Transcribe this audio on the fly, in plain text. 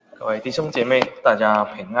各位弟兄姐妹，大家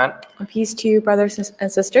平安。Peace to you, brothers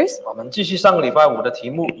and sisters. 我们继续上个礼拜五的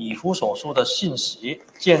题目，以弗所书的信息，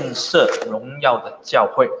建设荣耀的教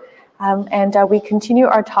会。We continue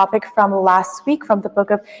our topic from last week from the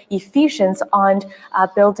book of Ephesians on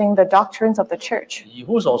building the doctrines of the church. 以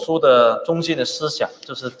弗所书的中心的思想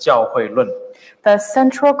就是教会论。The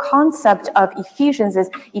central concept of Ephesians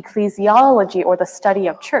is ecclesiology, or the study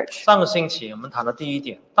of church. 上个星期我们谈的第一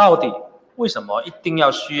点，到底为什么一定要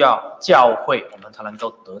需要教会，我们才能够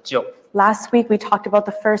得救？ Last week we talked about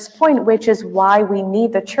the first point, which is why we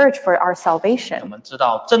need the church for our 我 salvation. 们知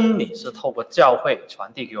道真理是透过教会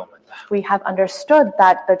传递给我们的， We have understood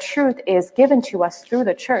that the truth is given to us through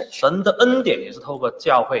the church, 神的恩典也是透过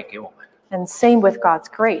教会给我们。 and same with God's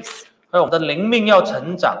grace. 所以我们的灵命要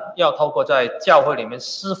成长，要透过在教会里面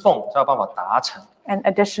侍奉，才有办法达成。 And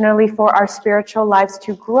additionally, for our spiritual lives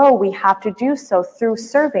to grow, we have to do so through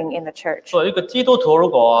serving in the church. 所以一个基督徒如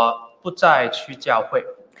果不再去教会，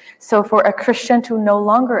 So for a Christian to no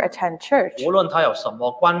longer attend church, 无论他有什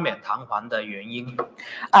么冠冕堂皇的原因，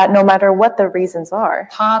 no matter what the reasons are,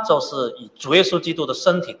 他就是与主耶稣基督的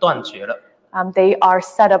身体断绝了， they are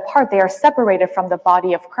set apart, they are separated from the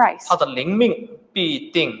body of Christ. 他的灵命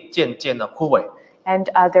必定渐渐的枯萎， And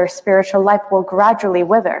their spiritual life will gradually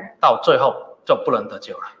wither. 到最后就不能得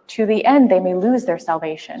救了。 To the end, they may lose their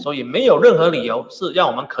salvation. 所以没有任何理由是让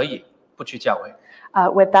我们可以不去教会，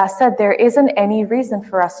 With that said, there isn't any reason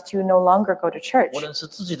for us to no longer go to church. 无论是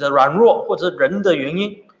自己的软弱或者是人的原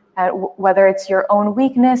因， Whether it's your own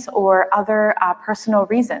weakness or other personal 我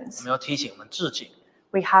reasons, 们要提醒我们自己，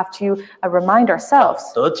 we have to remind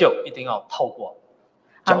ourselves 得救一定要透过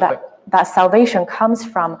教会。 that salvation comes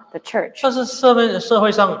from the church. 但是社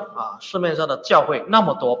会上市面上的教会那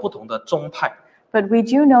么多不同的宗派， But we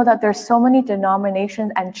do know that there's so many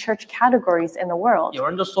denominations and church categories in the world. 有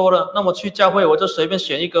人就说了，那么去教会我就随便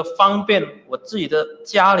选一个方便我自己的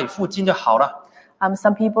家里附近就好了。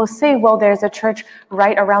 Some people say, well, there's a church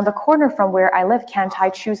right around the corner from where I live. Can't I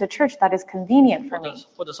choose a church that is convenient for me?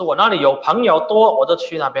 或者是我那里有朋友多，我就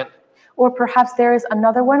去那边。 Or perhaps there is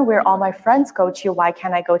another one where all my friends go to. Why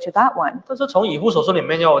can't I go to that one? 但是从以弗所书里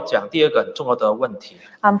面要讲第二个很重要的问题，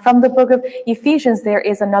 From the book of Ephesians, there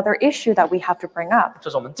is another issue that we have to bring up,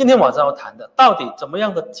 就是我们今天晚上要谈的，到底怎么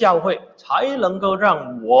样的教会才能够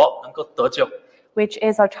让我能够得救？ which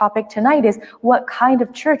is our topic tonight, is what kind of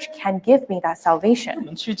church can give me that 我 salvation?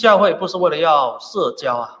 们去教会不是为了要社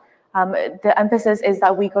交啊， The emphasis is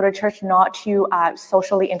that we go to church not to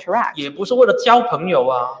socially interact. 也不是为了交朋友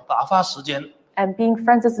啊，打发时间。 And being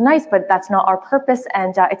friends is nice, but that's not our purpose,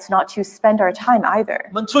 and it's not to spend our time either.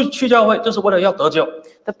 我们去教会就是为了要得救，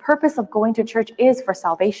 The purpose of going to church is for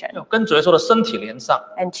salvation 要跟主耶稣的身体连上。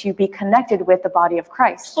 and to be connected with the body of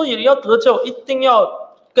Christ. 所以你要得救，一定要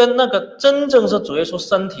跟那个真正是主耶稣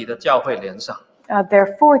身体的教会连上。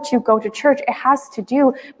 Therefore, to go to church, it has to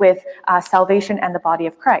do with salvation and the body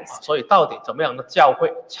of Christ. 所以到底怎么样的教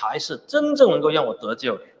会才是真正能够让我得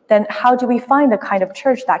救的？ Then how do we find the kind of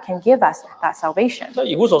church that can give us that salvation? 在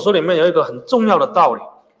以弗所书里面有一个很重要的道理，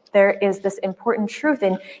 There is this important truth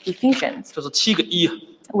in Ephesians, 就是7个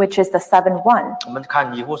1。 which is the 7:1. 我们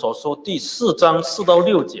看以弗所书第4章4到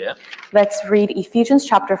6节。 Let's read Ephesians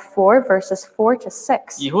chapter 4, verses 4 to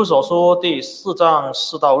 6. 以弗所书第4章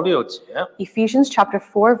4到6节。 Ephesians chapter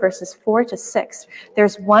 4, verses 4 to 6.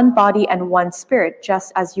 There's one body and one spirit,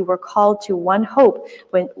 just as you were called to one hope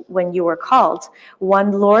when you were called.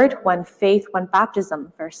 One Lord, one faith, one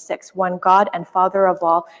baptism. Verse 6. One God and Father of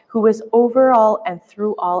all, who is over all and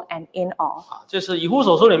through all and in all. 这是以弗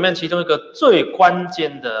所书里面其中一个最关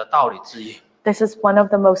键的道理之一。 This is one of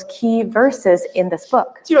the most key verses in this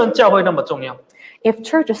book. 既然教会那么重要， If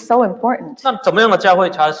church is so important, 那怎么样的教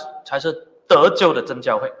会才是得救的真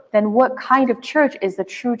教会？ then what kind of church is the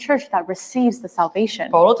true church that receives the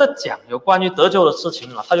salvation? 保罗在讲有关于得救的事情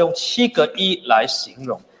他用7个1来形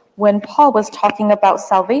容。 When Paul was talking about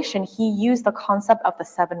salvation, he used the concept of the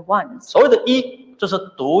 7 ones. 所谓的1就是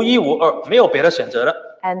独一无二，没有别的选择了。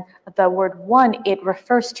 And the word one, it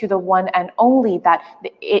refers to the one and only, that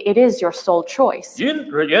it is your sole choice.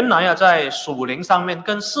 原来在属灵上面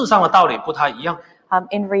跟世上的道理不太一样。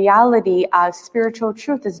 In reality, spiritual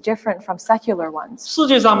truth is different from secular ones. 世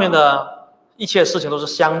界上面的一切事情都是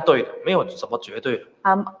相对的，没有什么绝对的。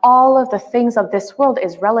 All of the things of this world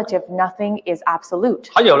is relative. Nothing is absolute.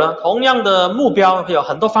 还有呢，同样的目标有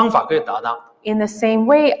很多方法可以达到。 In the same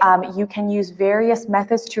way, you can use various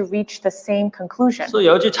methods to reach the same conclusion. 是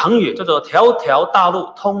有一句成语叫做"条条大路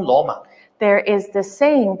通罗马"。 There is this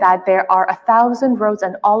saying that there are 1,000 roads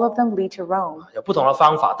and all of them lead to Rome. 有不同的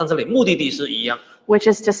方法，但这里目的地是一样。which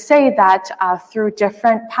is to say that through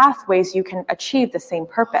different pathways you can achieve the same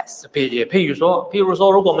purpose. 譬如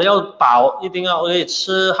说，如果我们要饱，一定要可以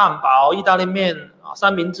吃汉堡、意大利面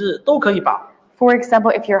三明治都可以饱。For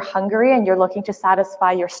example, if you're hungry and you're looking to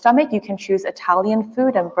satisfy your stomach, you can choose Italian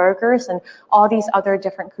food and burgers and all these other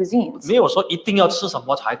different cuisines. 没有说一定要吃什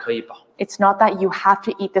么才可以饱。It's not that you have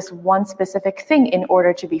to eat this one specific thing in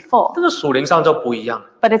order to be full. 但是属灵上就不一样，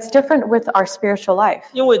 But it's different with our spiritual life.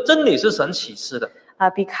 因为真理是神启示的，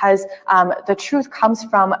 Because the truth comes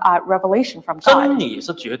from revelation from 真 God, 理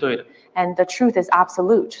是绝对的。 and the truth is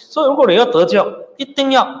absolute. 所以，如果你要得救，一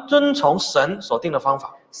定要遵从神所定的方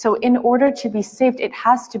法。 So in order to be saved, it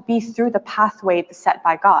has to be through the pathway set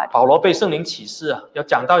by God. 保罗被圣灵启示要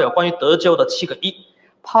讲到有关于得救的7个义。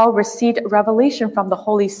 Paul received revelation from the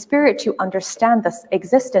Holy Spirit to understand the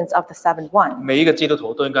existence of the 7 1. 每一个基督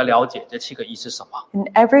徒都应该了解这7个义是什么。 And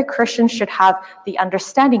every Christian should have the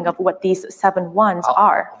understanding of what these 7 1s 好，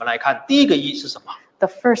 are. 我们来看第一个义是什么。 The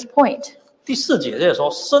first point. 第4节这里说，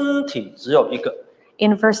身体只有一个。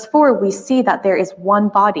 In verse 4, we see that there is one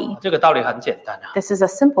body. 这个道理很简单啊。 This is a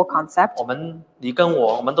simple concept. 你跟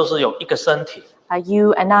我们都是有一个身体，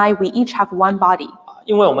 You and I, we each have one body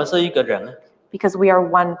因为我们是一个人， because we are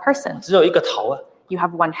one person. 只有一个头啊， You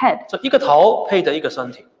have one head. 这一个头配着一个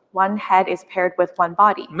身体， One head is paired with one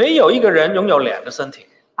body. 没有一个人拥有2个身体。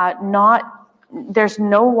 There's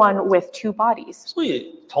no one with 2 bodies. 所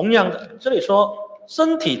以同样的，这里说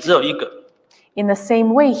身体只有一个， In the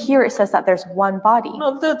same way, here it says that there's one body.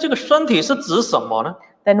 那这个身体是指什么呢？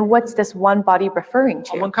 Then what's this one body referring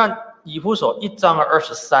我们 to? 看以弗所1章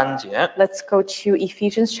23节， Let's go to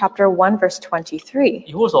Ephesians chapter 1, verse 23.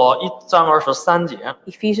 以弗所1章23节，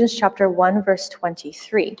 Ephesians chapter 1, verse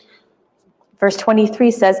 23. Verse 23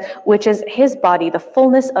 says, which is his body, the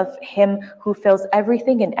fullness of him who fills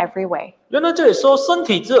everything in every way. 原来这里说身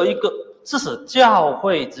体只有一个，是指教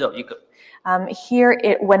会只有一个。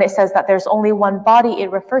 Here, when it says that there's only one body, it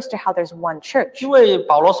refers to how there's one church. 因为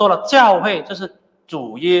保罗说了，教会就是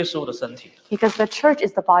主耶稣的身体。 Because the church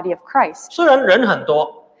is the body of Christ. 虽然人很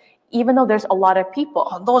多， Even though there's a lot of people,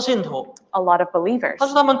 很多信徒， a lot of believers. 但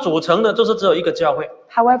是他们组成的就是只有一个教会，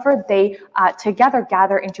 However, they together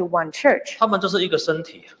gather into one church. 他们就是一个身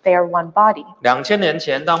体。 They are one body. 2000年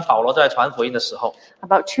前，当保罗在传福音的时候，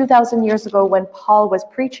 About 2,000 years ago, when Paul was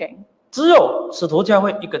preaching, 只有使徒教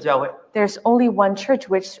会一个教会， there's only one church,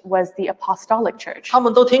 which was the apostolic church. 他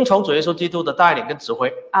们都听从主耶稣基督的带领跟指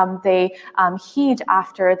挥。 They heed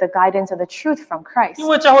after the guidance and the truth from Christ. 因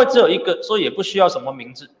为教会只有一个，所以也不需要什么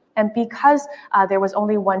名字。 And because there was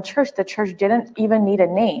only one church, the church didn't even need a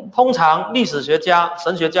name. 通常历史学家、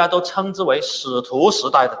神学家都称之为使徒时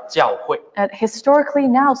代的教会， And historically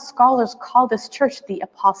now, scholars call this church the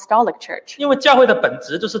apostolic church. 因为教会的本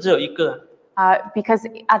质就是只有一个。 Because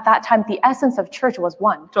at that time, the essence of church was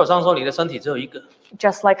one. 就好像说你的身体只有一个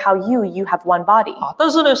Just like how you have one body.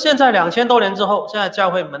 但是呢，现在2000多年之后，现在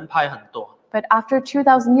教会门派很多， But after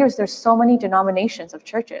 2,000 years, there's so many denominations of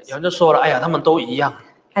churches. 有人就说了，哎呀，他们都一样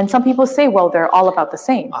And some people say, well, they're all about the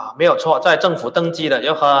same. 没有错，在政府登记的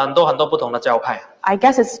有很多不同的教派， I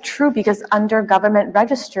guess it's true because under government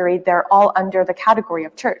registry, they're all under the category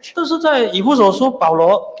of church. 但是在以弗所书保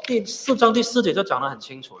罗第4章第4节就讲得很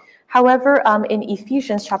清楚了， However, in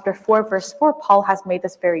Ephesians chapter 4, verse 4, Paul has made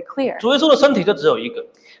this very clear. 主耶稣的身体就只有一个，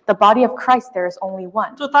 The body of Christ, there is only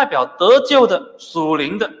one, 这代表得救的属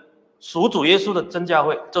灵的属主耶稣的真教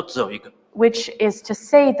会就只有一个。 which is to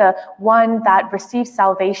say the one that receives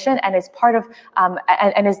salvation and is part of,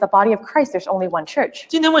 and is the body of Christ, there's only one church.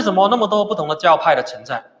 今天为什么那么多不同的教派的存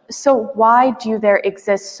在？ So why do there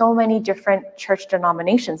exist so many different church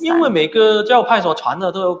denominations 因为 then? 每个教派所传的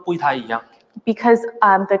都不太一样， Because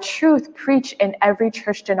the truth preached in every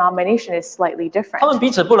church denomination is slightly 他们 different. 彼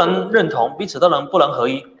此不能认同，彼此都不能合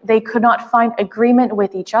一 They could not find agreement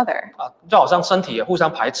with each other. 就好像身体也互相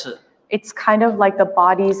排斥。 It's kind of like the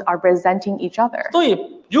bodies are resenting each other. 所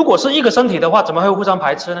以，如果是一个身体的话，怎么会互相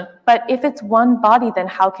排斥呢？ But if it's one body, then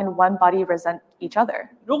how can one body resent each other?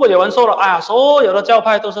 如果有人说了，哎呀，所有的教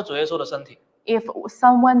派都是主耶稣的身体， If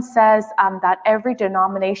someone says that every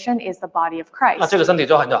denomination is the body of 那 Christ, 这个身体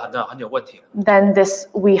就很有问题了。 then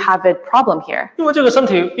we have a problem here. 因为这个身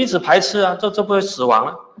体彼此排斥这不会死亡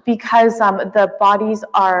了。 Because the bodies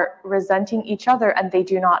are resenting each other and they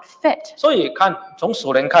do not fit. 所以从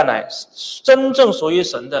属灵看来，真正属于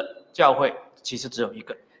神的教会其实只有一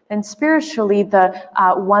个。 And spiritually, the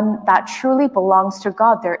one that truly belongs to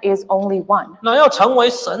God, there is only one. 那要成为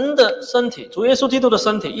神的身体，主耶稣基督的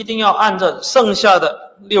身体，一定要按照剩下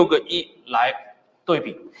的6个义来对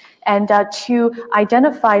比。 And to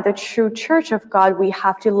identify the true church of God, we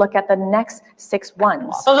have to look at the next 6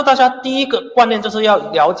 ones. 但是大家第一个观念就是要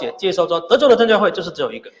了解、接受说，得救的真教会就是只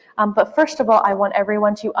有一个。 But first of all, I want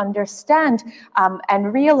everyone to understand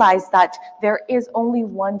and realize that there is only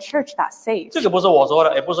one church that saves. 这个不是我说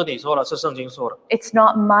的，也不是你说的，是圣经说的。 It's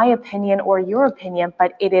not my opinion or your opinion,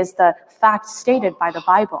 but it is the fact stated by the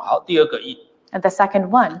Bible. 好，第二个一， And the second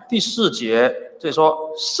one, 第4节这里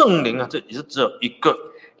说圣灵啊，这也是只有一个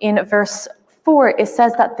in verse 4, it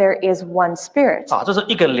says that there is one spirit. 啊，这是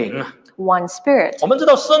一个灵啊。 One spirit. 我们知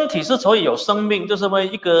道身体之所以有生命，就是因为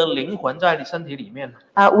一个灵魂在你身体里面。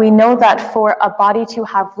 We know that for a body to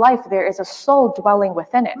have life, there is a soul dwelling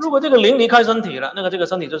within it. 如果这个灵离开身体了，那这个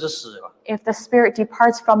身体就是死了。 If the spirit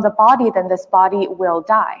departs from the body, then this body will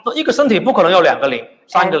die. 一个身体不可能有2个灵、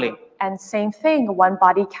3个灵。 And same thing, one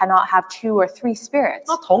body cannot have 2 or 3 spirits.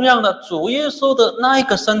 那同样的，主耶稣的那一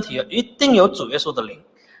个身体啊，一定有主耶稣的灵。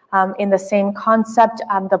 In the same concept,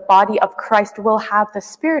 the body of Christ will have the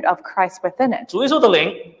spirit of Christ within it. 主耶稣的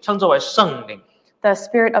灵称之为圣灵。 The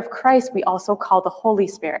spirit of Christ we also call the Holy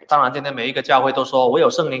Spirit. 当然，今天每一个教会都说我有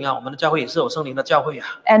圣灵啊，我们的教会也是有圣灵的教会啊。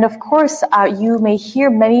 And of course, you may hear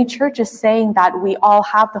many churches saying that we all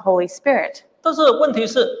have the Holy Spirit. 但是问题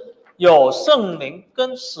是，有圣灵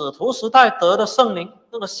跟使徒时代得的圣灵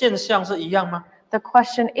那个现象是一样吗？ The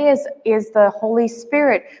question is the Holy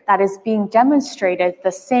Spirit that is being demonstrated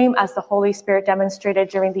the same as the Holy Spirit demonstrated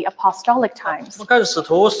during the apostolic 我 times? 们看使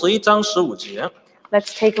徒11章15节，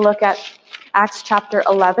 Let's take a look at Acts chapter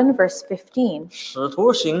 11, verse 15. 使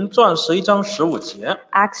徒行传11章15节，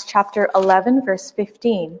 Acts chapter 11, verse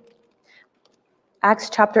 15.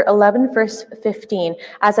 Acts chapter 11, verse 15.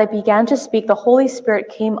 As I began to speak, the Holy Spirit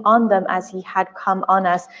came on them as he had come on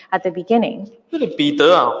us at the beginning. 这里彼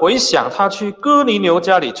得啊回想他去哥尼流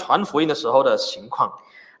家里传福音的时候的情况。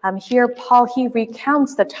 Here, Paul, he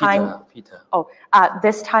recounts the time. Peter.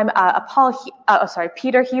 This time,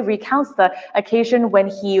 Peter, he recounts the occasion when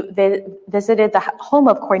he visited the home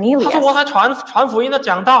of 他 Cornelius. 说我还传福音的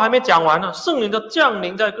讲道还没讲完呢，圣灵就降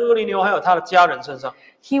临在哥尼流还有他的家人身上。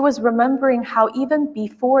 He was remembering how even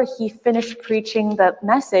before he finished preaching the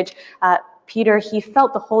message, Peter, he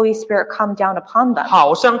felt the Holy Spirit come down upon them.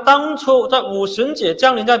 好像当初在五旬节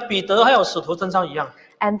降临在彼得还有使徒身上一样。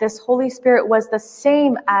 And this Holy Spirit was the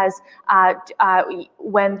same as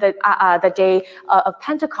when the day of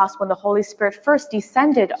Pentecost, when the Holy Spirit first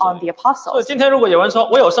descended on the 所以 apostles. 今天如果有人说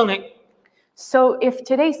我有圣灵， So if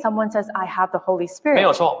today someone says, I have the Holy 没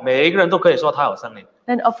有 Spirit, 错，每一个人都可以说他有圣灵。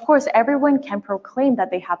 then of course everyone can proclaim that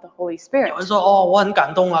they have the Holy 有 Spirit. 人说哦，我很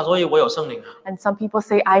感动啊，所以我有圣灵啊。 And some people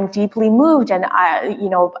say, I'm deeply moved and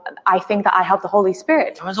I think that I have the Holy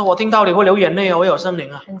Spirit. 有人说我听道理会流眼泪啊，我有圣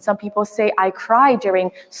灵啊。 And some people say, I cry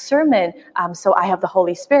during sermon, so I have the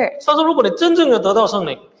Holy Spirit. 但是如果你真正的得到圣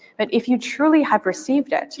灵， But if you truly have received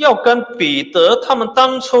it, 要跟彼得他们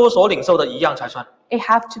当初所领受的一样才算。 it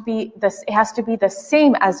has to be the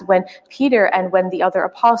same as when Peter and when the other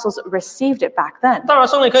apostles received it back then. 当然，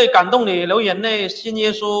圣灵可以感动你流眼泪、信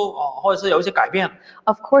耶稣哦，或者是有一些改变。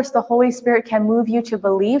 Of course, the Holy Spirit can move you to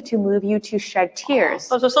believe, to move you to shed tears.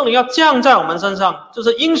 但是圣灵要降在我们身上，就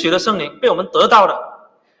是应许的圣灵被我们得到的。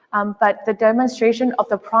 But the demonstration of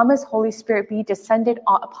the promised Holy Spirit be descended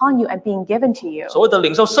upon you and being given to you, 所谓的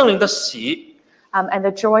领受圣灵的喜 and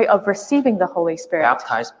the joy of receiving the Holy Spirit,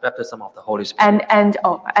 baptism of the Holy Spirit。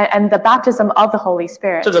 and the baptism of the Holy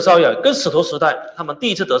Spirit. 这个时候要跟使徒时代他们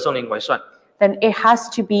第一次得圣灵为算。 Then it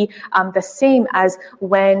has to be the same as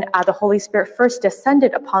when the Holy Spirit first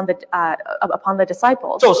descended upon the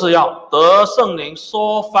disciples. 就是要得圣灵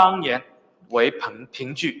说方言为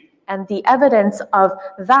凭据。 And the evidence of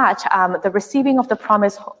that, the receiving of the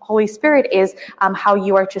promised Holy Spirit, is how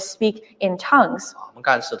you are to speak in tongues. 我们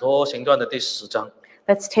看使徒行传的第10章，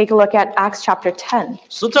 Let's take a look at Acts chapter 10.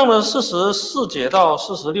 10章的44节到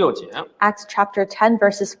46节。 Acts chapter 10,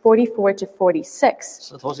 verses 44 to 46.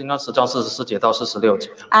 使徒行传10章44节到46节。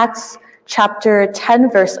 Acts chapter 10,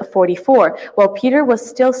 verse 44. While Peter was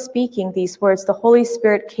still speaking these words, the Holy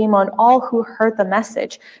Spirit came on all who heard the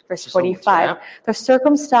message. Verse 45. The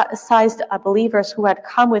circumcised believers who had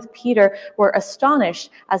come with Peter were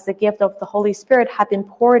astonished as the gift of the Holy Spirit had been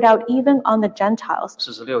poured out even on the Gentiles.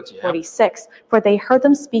 46节。 46. For they heard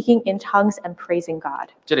them speaking in tongues and praising God.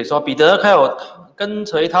 这里说彼得还有跟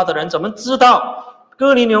随他的人怎么知道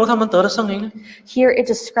哥尼流他们得了圣灵呢？ Here it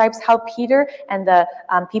describes how Peter and the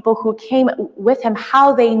people who came with him,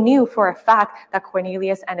 how they knew for a fact that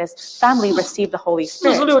Cornelius and his family received the Holy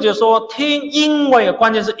Spirit. 46节说听，因为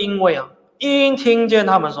关键是因为因听见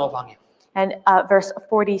他们说方言。And verse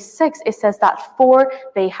 46, it says that for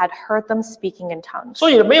they had heard them speaking in tongues. 所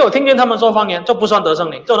以没有听见他们说方言就不算得圣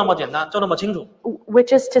灵，就那么简单，就那么清楚。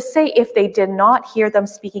Which is to say, if they did not hear them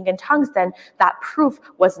speaking in tongues, then that proof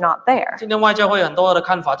was not there. 今天外教会很多的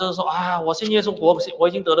看法就是说啊，我信耶稣，我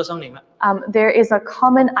已经得了圣灵了。There is a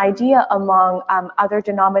common idea among other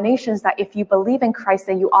denominations that if you believe in Christ,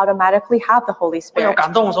 then you automatically have the Holy 我有 Spirit.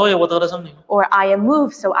 感动，所以我得了圣灵。 Or I am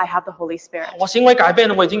moved, so I have the Holy Spirit. 我行为改变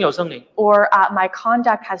了，我已经有圣灵。 Or my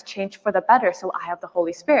conduct has changed for the better, so I have the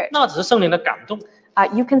Holy Spirit. 那只是圣灵的感动，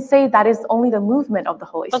 You can say that is only the movement of the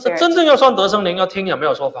Holy 但是 Spirit. 真正要算得圣灵，要听有没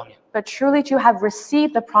有说方言。 But truly to have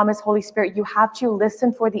received the promised Holy Spirit, you have to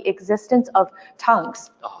listen for the existence of tongues.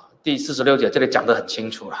 第46节这里讲得很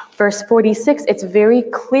清楚了。 Verse 46, it's very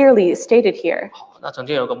clearly stated here. 那曾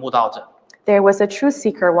经有个慕道者 There was a truth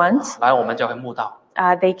seeker once. 来我们教会慕道，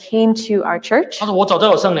 They came to our church, 他说我早就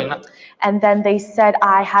有圣灵了。 and then they said,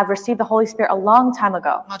 I have received the Holy Spirit a long time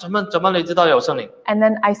ago. 那怎么你知道有圣灵？ And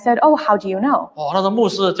then I said, oh, how do you know? 他说牧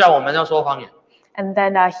师叫我们要说方言。 And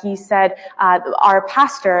then he said, our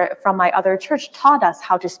pastor from my other church taught us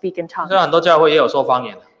how to speak in 现 tongues. 在很多教会也有说方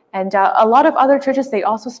言的， And a lot of other churches, they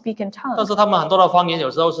also speak in 但 tongues. 是他们很多的方言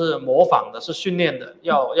有时候是模仿的，是训练的，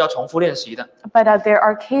要重复练习的。 But there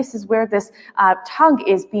are cases where this tongue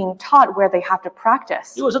is being taught where they have to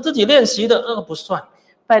practice. 如果是自己练习的，那个不算。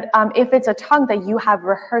 But if it's a tongue that you have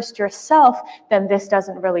rehearsed yourself, then this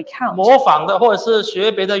doesn't really count. 模仿的或者是学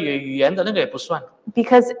别的语言的那个也不算，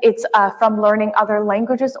 Because it's from learning other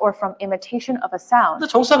languages or from imitation of a 那 sound.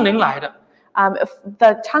 从圣灵来的，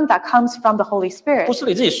 The tongue that comes from the Holy 不 Spirit, 是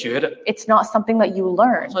你自己学的。 it's not something that you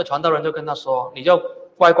learn. 所以传道人就跟他说，你就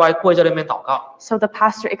乖乖跪在那边祷告， So the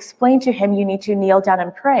pastor explained to him, you need to kneel down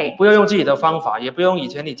and pray. 不要用自己的方法，也不用以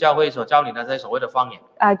前你教会所教你的这所谓的方言，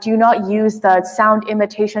 Do not use the sound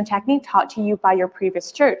imitation technique taught to you by your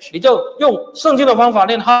previous church. 你就用圣经的方法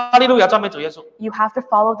念哈利路亚赞美主耶稣， You have to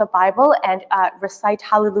follow the Bible and recite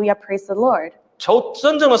Hallelujah, praise the Lord. 求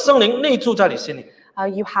真正的圣灵内住在你心里。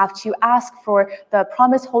 You have to ask for the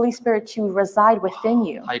promised Holy Spirit to reside within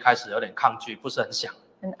you. 他一开始有点抗拒，不是很想，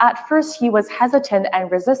 And at first he was hesitant and 但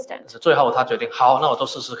resistant. 是最后他决定，好，那我都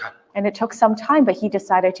试试看， And it took some time, but he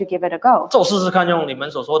decided to give it a go. 就试试看，用你们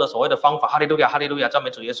所说的所谓的方法，哈利路亚，哈利路亚赞美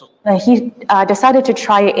主耶稣。 And he decided to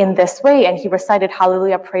try it in this way, and he recited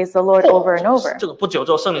Hallelujah, praise the Lord over and over. 这个不久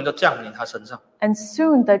之后，圣灵就降临他身上， And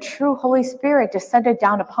soon the true Holy Spirit descended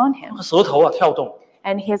down upon him, 舌头跳动。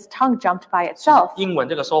 and his tongue jumped by itself. 英文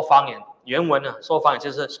这个说方言，原文呢说方言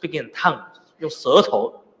就是 speaking in tongue， 用舌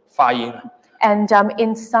头发音。 And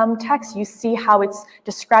in some texts, you see how it's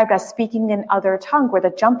described as speaking in other tongue, or the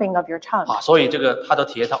jumping of your tongue. 所以这个他都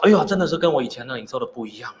体验到，哎呦，真的是跟我以前的领受的不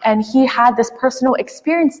一样。 And he had this personal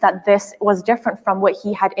experience that this was different from what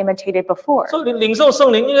he had imitated before. 所以你领受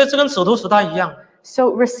圣灵，应该是跟使徒时代一样， So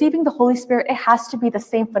receiving the Holy Spirit, it has to be the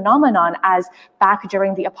same phenomenon as back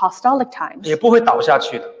during the apostolic times. 也不会倒下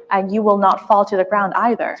去的。 And you will not fall to the ground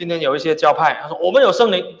either. 今天有一些教派，他说我们有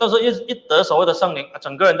圣灵，但是一得所谓的圣灵，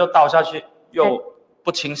整个人都倒下去，又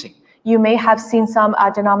不清醒。 You may have seen some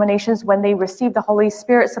denominations when they receive the Holy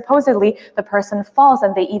Spirit, supposedly the person falls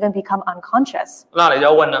and they even become unconscious. 那你就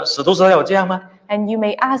要问了，使徒时代有这样吗？ And you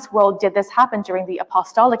may ask, well, did this happen during the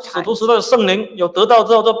apostolic 使徒 times? 时代的圣灵有得到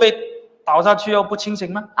之后就被倒下去又不清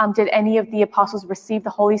醒吗？ Did any of the apostles receive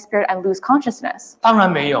the Holy Spirit and lose consciousness? 当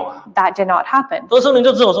然没有啊， That did not happen. 得圣灵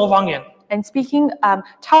就只有说方言。 And speaking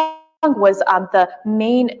tongue was the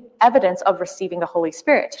main evidence of receiving the Holy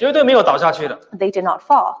Spirit. 绝对没有倒下去的。 They did not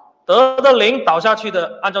fall. 得的灵倒下去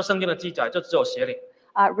的，按照圣经的记载，就只有邪灵。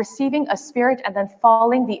 Receiving a spirit and then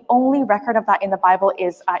falling, the only record of that in the Bible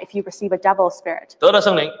is if you receive a devil spirit. 得了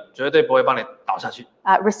圣灵，绝对不会帮你倒下去。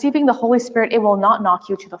 Receiving the Holy Spirit, it will not knock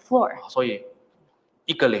you to the floor. 所以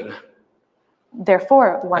一个灵啊，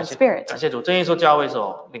 Therefore, one spirit. 感谢主，真耶稣教会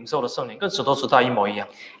所领受的圣灵，跟使徒时代一模一样。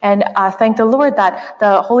 And thank the Lord that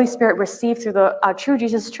the Holy Spirit received through the true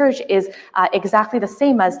Jesus Church is exactly the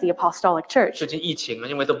same as the Apostolic Church. 最近疫情啊，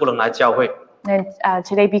因为都不能来教会， And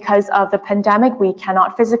today, because of the pandemic, we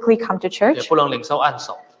cannot physically come to 也 church, 不能领受按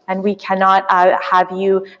手。 and we cannot have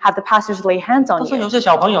the pastors lay hands 但 on 是 you. 有些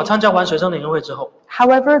小朋友参加完学生联会之后，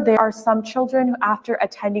 However, there are some children who, after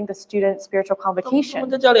attending the student spiritual 他们 convocation,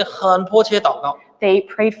 在家里很迫切祷告， they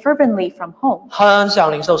prayed fervently from home. 很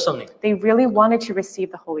想领受圣灵。 They really wanted to receive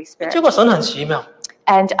the Holy 结 Spirit. 果神很奇妙，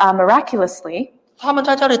 And miraculously, 他们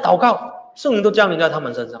在家里祷告，圣灵都降临在他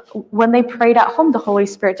们身上 when they prayed at home, the Holy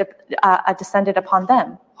Spirit descended upon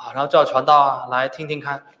them. 啊，然后叫传道啊来听听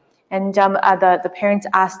看。 And the parents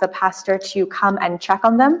asked the pastor to come and check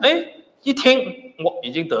on them. 哎，一听我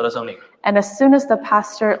已经得了圣灵了， And as soon as the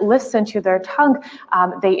pastor listened to their tongue,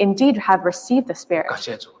 they indeed have received the Spirit. 感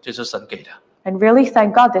谢主，这是神给的。 And really,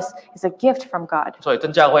 thank God, this is a gift from God. 所以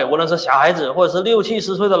真教会，无论是小孩子或者是60、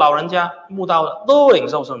70岁的老人家，慕道的都领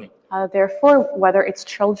受圣灵。 Therefore, whether it's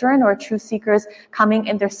children or truth seekers coming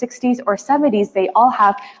in their 60s or 70s, they all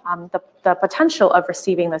have the potential of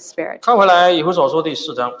receiving the Spirit. 看回来以弗所书第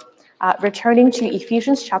4章 Returning to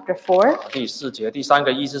Ephesians chapter 4, 第4节，第3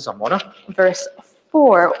个意是什么呢？ verse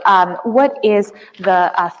 4, what is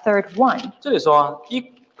the third one? 这里说一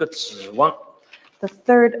个指望 The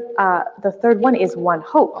third one is one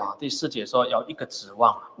hope. 啊。第4节说有一个指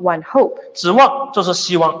望， One hope. 指望就是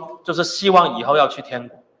希望，就是希望以后要去天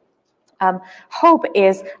国。 Hope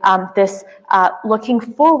is this looking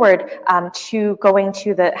forward to going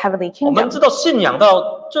to the heavenly 我们 kingdom. 知道信仰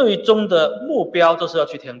到最终的目标就是要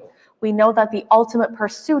去天国。 We know that the ultimate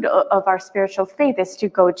pursuit of our spiritual faith is to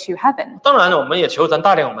go to heaven. 当然，我们也求神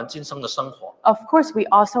带领我们今生的生活， Of course, we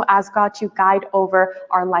also ask God to guide over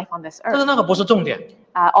our life on this 但是 earth, 那个不是重点。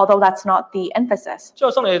 although that's not the emphasis. 就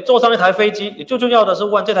像你坐上一台飞机，你最重要的是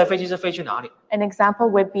问这台飞机是飞去哪里。 An example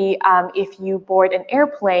would be if you board an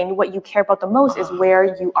airplane, what you care about the most is where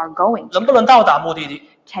you are going to. 能不能到达目的地？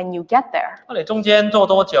 Can you get there? 那你中间坐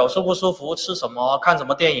多久，舒不舒服，吃什么，看什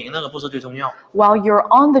么电影，那个不是最重要。 While you're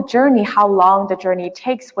on the journey, how long the journey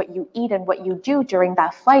takes, what you eat and what you do during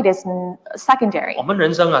that flight is secondary. 我们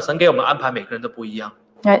人生啊，神给我们安排，每个人都不一样。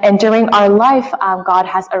 And during our life, God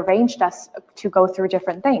has arranged us to go through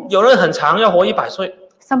different things. 有人很长，要活100岁。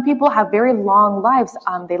 Some people have very long lives.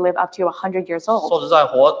 They live up to 100 years old. 说实在，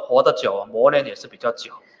活得久，磨练也是比较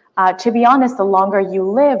久。 To be honest, the longer you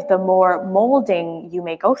live, the more molding you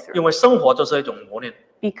may go through. 因为生活就是一种磨练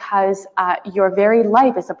Because your very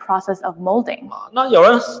life is a process of molding. 啊。那有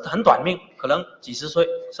人很短命，可能几十岁，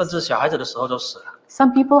甚至小孩子的时候就死了。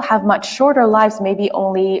 Some people have much shorter lives, maybe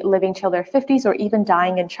only living till their 50s or even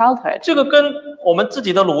dying in childhood. 这个跟我们自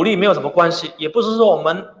己的努力没有什么关系，也不是说我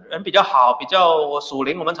们人比较好、比较属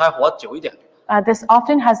灵，我们才活久一点。 This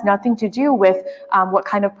often has nothing to do with what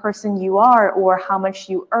kind of person you are or how much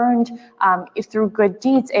you earned through good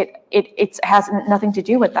deeds. It has nothing to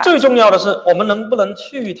do with that. 最重要的是，我们能不能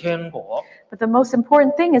去天国？ But the most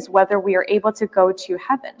important thing is whether we are able to go to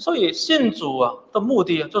heaven. 所以信主啊的目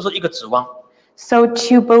的就是一个指望。 So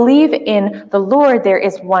to believe in the Lord, there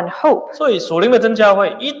is one hope. 所以属灵的真教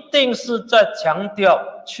会一定是在强调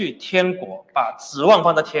去天国，把指望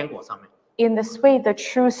放在天国上面。 In this way, the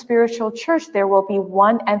true spiritual church, there will be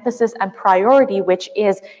one emphasis and priority, which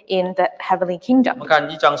is in the heavenly 我 kingdom. 们看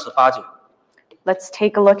1章18节， Let's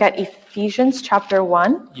take a look at Ephesians chapter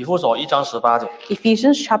 1. 以弗所1章18节。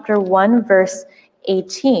 Ephesians chapter 1, verse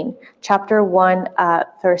 18. Chapter 1,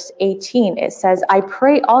 verse 18. It says, I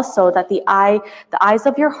pray also that the eyes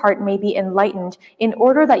of your heart may be enlightened, in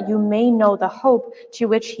order that you may know the hope to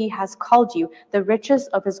which he has called you, the riches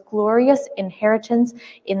of his glorious inheritance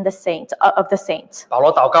in the saints of the saints. 保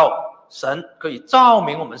罗祷告，神可以照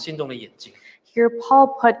明我们心中的眼睛。 Here,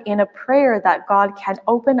 Paul put in a prayer that God can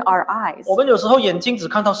open our eyes. 我们有时候眼睛只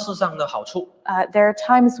看到世上的好处， There are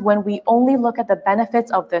times when we only look at the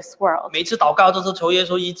benefits of this world. 每次祷告都是求耶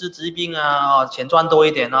稣医治疾病啊，钱赚多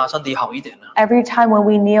一点啊，身体好一点啊。 Every time when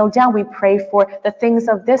we kneel down, we pray for the things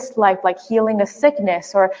of this life, like healing a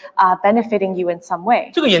sickness or benefiting you in some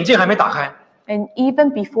way. 这个眼睛还没打开， And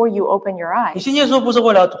even before you open your 你 eyes, 信耶稣不是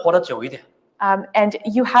为了活得久一点， and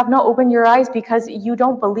you have not opened your eyes because you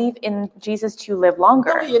don't believe in Jesus to live 当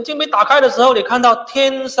longer. 你眼睛没打开的时候，你看到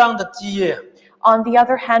天上的基业， On the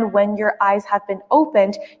other hand, when your eyes have been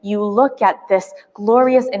opened, you look at this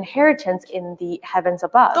glorious inheritance in the heavens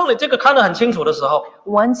above. 当你这个看得很清楚的时候，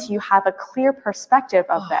 Once you have a clear perspective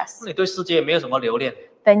of this, 你对世界也没有什么留恋。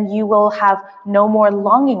 then you will have no more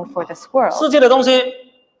longing for this world. 世界的东西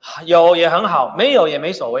有也很好，没有也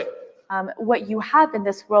没所谓。 What you have in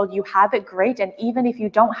this world, you have it great, and even if you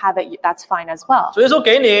don't have it, that's fine as well. 所以说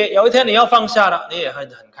给你，有一天你要放下了，你也很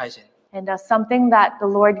开心。 And something that the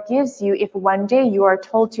Lord gives you, if one day you are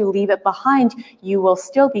told to leave it behind, you will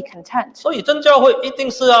still be content. 所以真教会一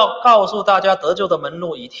定是要告诉大家得救的门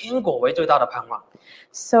路，以天国为最大的盼望。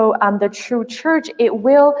 So the true church, it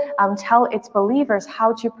will tell its believers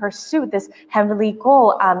how to pursue this heavenly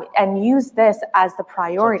goal and use this as the 弟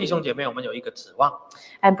priority. 兄姐妹，我们有一个指望。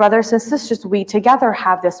 And brothers and sisters, we together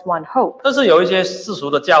have this one hope. 但是有一些世俗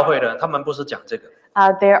的教会的人，他们不是讲这个，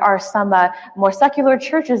 There are some more secular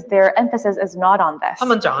churches, their emphasis is not on this. 他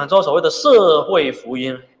们讲很多所谓的社会福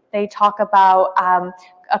音 They talk about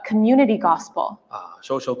a community gospel, 啊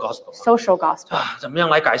 ，social gospel social gospel, 啊，怎么样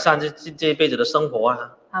来改善这一辈子的生活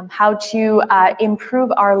啊？ how to improve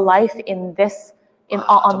our life in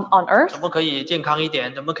on earth? 怎么可以健康一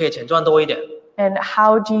点？怎么可以钱赚多一点？ And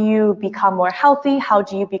how do you become more healthy? How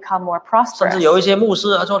do you become more 甚 prosperous? 至有一些牧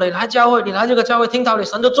师说，你来教会，你来这个教会听道理，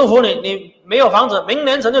神就祝福你，你没有房子，明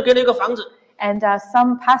年神就给你一个房子。 And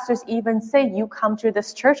some pastors even say, you come to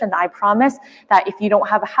this church and I promise that if you don't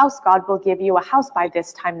have a house, God will give you a house by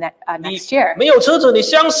this time next year. 没有车子，你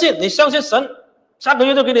相信神，下个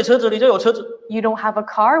月就给你车子，你就有车子。 You don't have a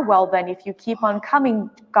car? Well, then if you keep on coming,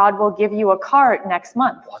 God will give you a car next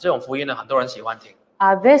month. 哇，这种福音呢，很多人喜欢听，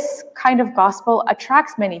 This kind of gospel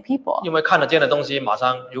attracts many people 因为看得见的东西，马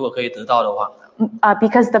上如果可以得到的话，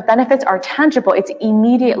 because the benefits are tangible. It's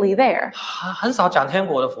immediately there. 很少讲天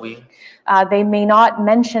国的福音。 They may not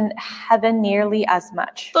mention heaven nearly as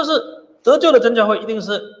much. 但是得救的真教会一定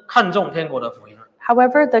是看重天国的福音。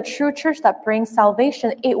 However, the true church that brings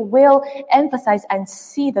salvation, it will emphasize and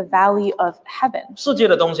see the value of heaven. 世界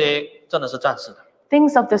的东西真的是暂时的，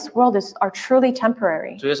 Things of this world are truly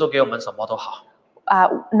temporary. 主耶稣给我们什么都好，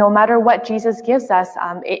 No matter what Jesus gives us,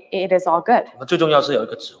 it is all good. 我们最重要是有一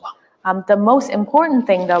个指望。 The most important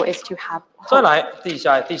thing, though, is to have 再 hope. 来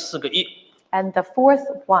第四个一， And the fourth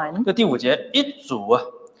one, 这第5节一主啊，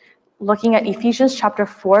 looking at Ephesians chapter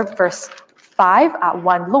 4, verse 5,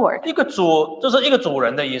 one Lord. 一个主就是一个主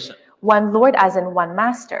人的意思， One Lord as in one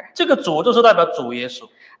master. 这个主就是代表主耶稣，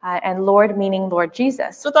 And Lord meaning Lord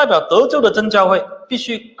Jesus. 这代表得救的真教会必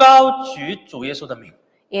须高举主耶稣的名，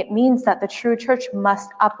 It means that the true church must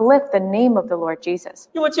uplift the name of the Lord Jesus,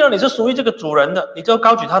 因为既然你是属于这个主人的，你就要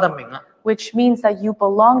高举他的名啊。 which means that you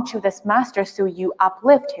belong to this master, so you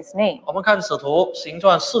uplift his name. 我们看使徒行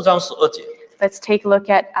传4章12节， Let's take a look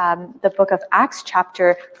at the book of Acts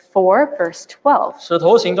chapter 4, verse 12. 使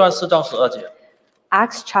徒行传4章12节。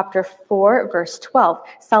 Acts chapter 4, verse 12.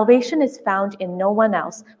 Salvation is found in no one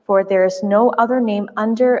else, for there is no other name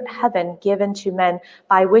under heaven given to men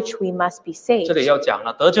by which we must be 这里 saved. 要讲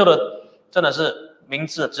了，得救的真的是名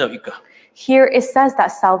字只有一个， Here it says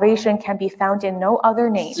that salvation can be found in no other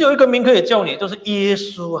name. 只有一个名可以救你，就是耶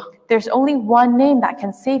稣啊， There's only one name that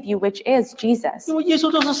can save you, which is Jesus, 因为耶稣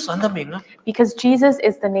就是神的名啊， because Jesus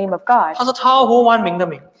is the name of God. 他是超乎万名的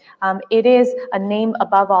名， It is a name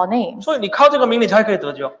above all names. 所以你靠这个名你才可以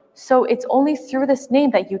得救。 So it's only through this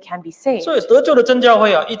name that you can be saved. 所以得救的真教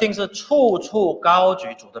会啊，一定是处处高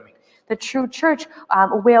举主的名。 The true church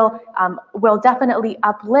will definitely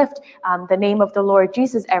uplift the name of the Lord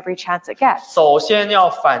Jesus every chance it gets. 首先要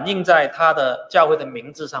反映在他的教会的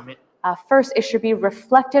名字上面。 First, it should be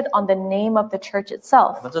reflected on the name of the church 我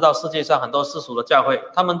itself. 们知道世界上很多世俗的教会，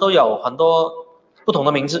他们都有很多不同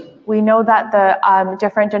的名字， We know that the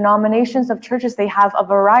different denominations of churches, they have a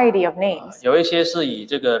variety of names. 有一些是以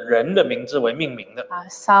这个人的名字为命名的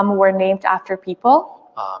Some were named after people.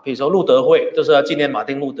 啊，比如说路德会，就是要纪念马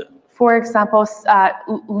丁路德。 For example,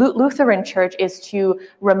 Lutheran Church is to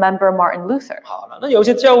remember Martin Luther. 好了，那有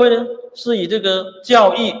些教会呢是以这个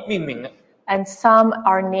教义命名的， And some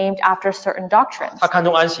are named after certain doctrines. 他看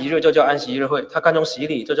重安息日就叫安息日会，他看重洗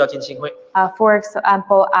礼就叫浸信会。 For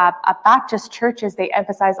example, Baptist churches, they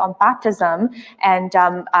emphasize on baptism, and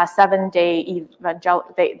 7-day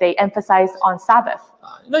they emphasize on Sabbath.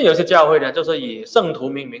 啊，那有些教会呢就是以圣徒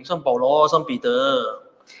命名，圣保罗、圣彼得。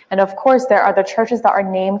 And of course, there are the churches that are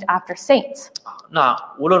named after saints. 啊，那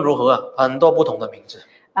无论如何啊，很多不同的名字。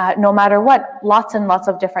 No matter what, lots and lots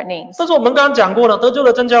of different names. 但是我们刚刚讲过了，得救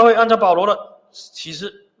的真教会按照保罗的启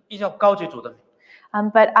示，依照高举主的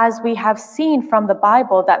名。 But as we have seen from the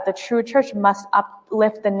Bible, that the true church must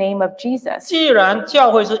uplift the name of Jesus. 既然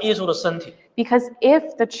教会是耶稣的身体， Because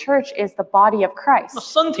if the church is the body of 那 Christ,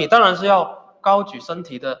 身体当然是要高举身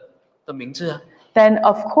体的名字啊。 then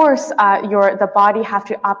of course the body have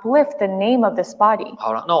to uplift the name of this body.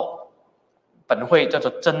 好了，那本会叫做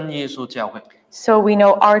真耶稣教会。 So we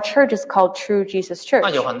know our church is called True Jesus 那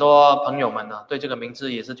Church. 有很多朋友们呢，对这个名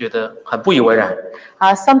字也是觉得很不以为然。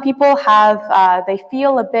 Some people they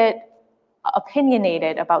feel a bit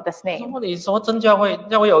opinionated about this 说 name 你说真教会，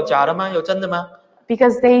教会有假的吗？有真的吗？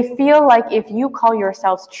 because they feel like if you call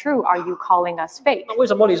yourselves true, are you calling us fake? 那为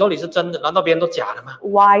什么你说你是真的？难道别人都假的吗？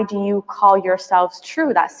 Why do you call yourselves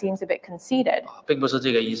true? That seems a bit conceited. 并不是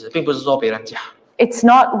这个意思，并不是说别人假。 It's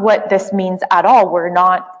not what this means at all. We're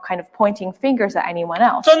not kind of pointing fingers at anyone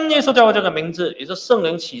else. 真耶稣教会这个名字也是圣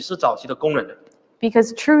灵启示早期的工人的。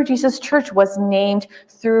 Because True Jesus Church was named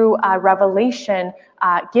through revelation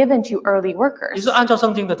given to early 也 workers. 是按照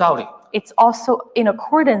圣经的道理。 It's also in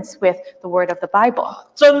accordance with the word of the Bible.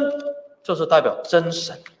 真就是代表真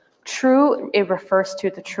神。 True, it refers to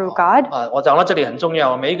the true God. 啊，我讲到这里很重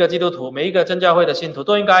要，每一个基督徒，每一个真教会的信徒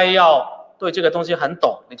都应该要对这个东西很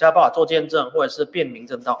懂，你才有办法做见证或者是辨明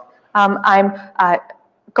正道。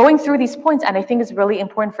going through these points, and I think it's really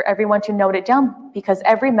important for everyone to note it down because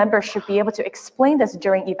every member should be able to explain this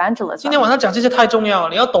during 今 evangelism. 天晚上讲这些太重要了，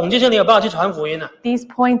你要懂这些，你有办法去传福音呢。 These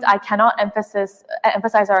points I cannot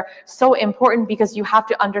emphasize are so important because you have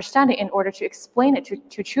to understand it in order to explain it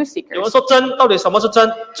to true 有人 seekers. 说真，到底什么是真？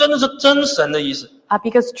真是真神的意思。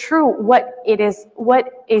 Because true, what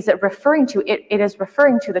is it referring to? It is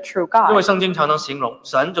referring to the true 因为 God. 圣经常常形容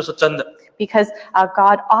神就是真的。 Because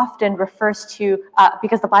God often refers to,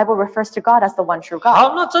 because the Bible refers to God as the one true God.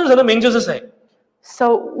 好，那真神的名字是谁？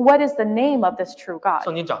 So what is the name of this true God?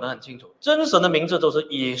 圣经讲得很清楚，真神的名字就是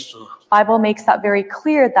耶稣。 Bible makes that very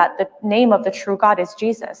clear that the name of the true God is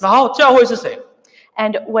Jesus. 然后教会是谁？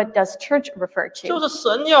 And what does church refer 就 to? 是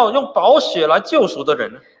神要用宝血来救赎的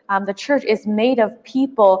人。 The church is made of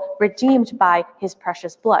people redeemed by his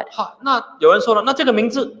precious blood. 好，那有人说了，那这个名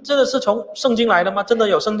字真的是从圣经来的吗？真的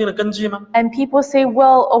有圣经的根据吗？ And people say,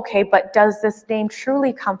 well, okay, but does this name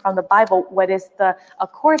truly come from the Bible? What is the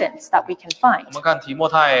accordance that we can find? 我们看提摩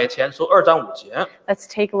太前书2章5节。 Let's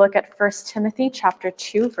take a look at 1 Timothy chapter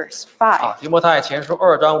 2, verse 5. 提摩太前书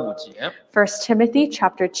2章5节。 1 Timothy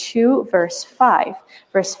chapter 2, verse 5.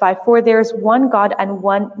 Verse 5, for there is one God and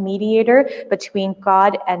one mediator between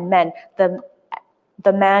God and men,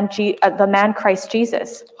 the man Christ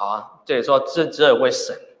Jesus. 好，这里说只有一位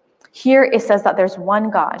神。 Here it says that there's one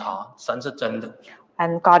God 好，神是真的。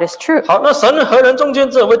 and God is true. 好，那神和人中间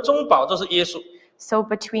只有一位中保，就是耶稣。 So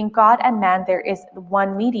between God and man, there is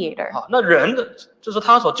one mediator, 好，那人的就是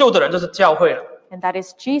他所救的人，就是教会了。 and that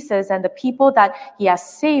is Jesus, and the people that he has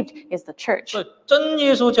saved is the church. 所以真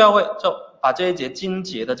耶稣教会就把这一节经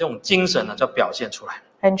节的这种精神呢，就表现出来。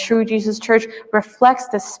 And true Jesus Church reflects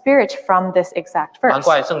the spirit from this exact 难 verse.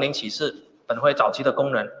 怪圣灵启示本会早期的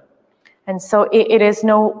工人， And so it is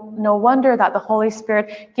no wonder that the Holy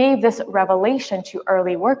Spirit gave this revelation to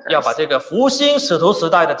early workers 要把这个复兴使徒时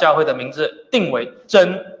代的教会的名字定为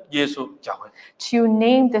真耶稣教会。 to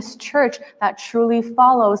name this church that truly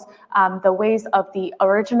follows the ways of the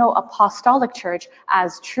original apostolic church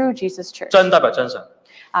as true Jesus Church. 真代表真神，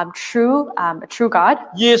 True God,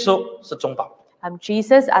 耶稣是中保，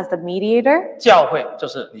 Jesus as the mediator, 教会就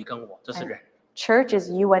是你跟我，这是人。 church is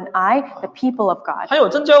you and I, the people of God. 还有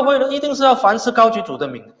真教会呢，一定是要凡事高举主的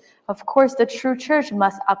名。 Of course, the true church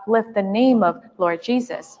must uplift the name of Lord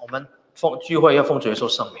Jesus. 我们聚会要奉主耶稣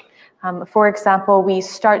圣名， For example, we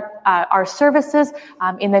start our services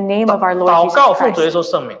in the name of our Lord 祷 Jesus 告奉主耶 Christ. 稣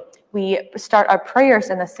圣名， We start our prayers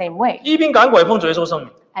in the same way 医病赶鬼奉主耶稣圣名，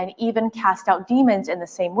 and even cast out demons in the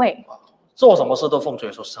same way. 做什么事都奉主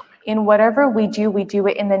耶稣圣名。 In whatever we do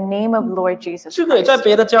it in the name of Lord Jesus 这个也在 Christ.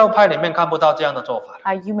 别的教派里面看不到这样的做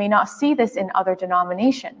法。 You may not see this in other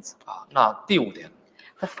denominations. 那第5点，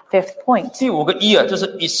 The fifth point. 第5个一啊，就是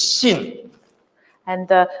一信。 And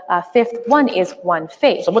the fifth one is one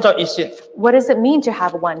faith. 什么叫一信？ What does it mean to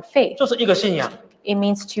have one faith? 就是一个信仰。 It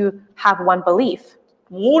means to have one belief.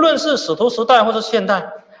 无论是使徒时代或是现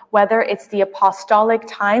代， Whether it's the apostolic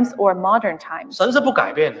times or modern times, 神是不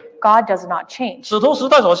改变的。 God does not change. 使徒时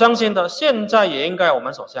代所相信的，现在也应该我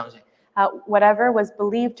们所相信。 Whatever was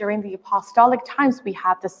believed during the apostolic times, we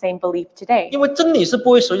have the same belief today. 因为真理是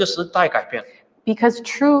不会随着时代改变。 Because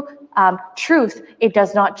truth, it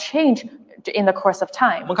does not change in the course of 我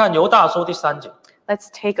time. 们看犹大书第3节， Let's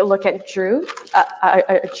take a look at Jude.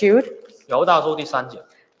 Jude 犹大书第3节，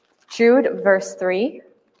 verse 3.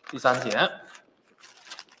 第3节，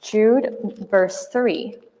 Jude, verse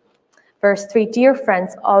 3. Verse 3, dear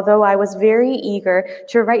friends, although I was very eager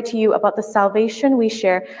to write to you about the salvation we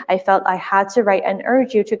share, I felt I had to write and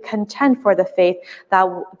urge you to contend for the faith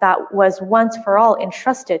that was once for all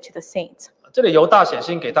entrusted to the saints. 这里犹大写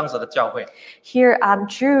信给当时的教会， Here,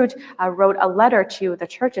 Jude wrote a letter to the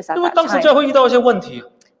churches at 因为 that 当时教 time 会遇到一些问题，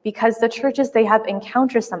 because the churches, they have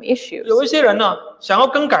encountered some issues. 有一些人呢想要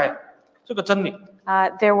更改这个真理，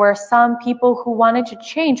 There were some people who wanted to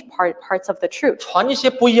change parts of the truth, 传一些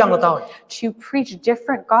不一样的道理。 to preach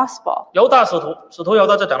different gospel. 犹大使徒犹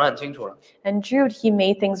大就讲得很清楚了， And Jude, he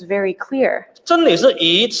made things very clear. 真理是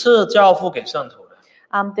一次交付给圣徒的。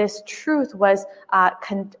 This truth was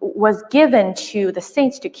given to the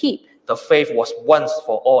saints to keep. The faith was once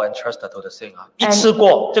for all entrusted to the saint 啊，一次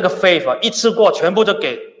过这个 faith 啊，一次过全部就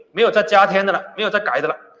给，没有再加添的了，没有再改的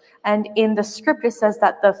了。 And in the script, it says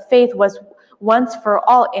that the faith was once for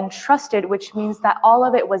all entrusted, which means that all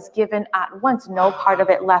of it was given at once, no part of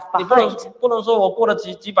it left 你 behind. 不能说我过了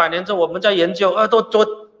几百年之后，我们在研究，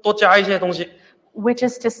多加一些东西。 Which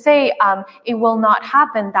is to say, it will not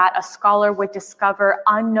happen that a scholar would discover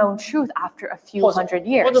unknown truth after a few hundred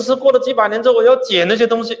或者 years. 是过了几百年之后，我要减那些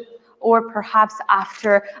东西。or perhaps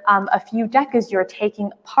after a few decades you're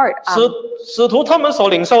taking part. 使徒他们所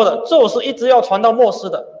领受的，就是一直要传到末世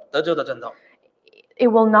的得救的真道。It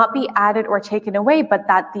will not be added or taken away, but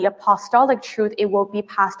that the apostolic truth, it will be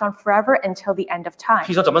passed on forever until the end of time. 譬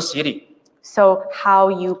如说怎么洗礼， So how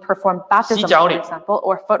you perform baptism, 洗脚 for 礼， example,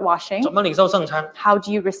 or foot washing. 怎么领受圣餐， How do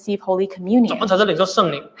you receive Holy 怎 Communion? 么才是领受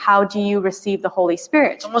圣灵， How do you receive the Holy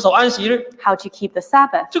Spirit? 怎么守安息日， How to keep the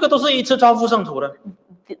Sabbath? 这个都是一次交付圣徒的。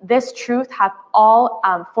 This truth have all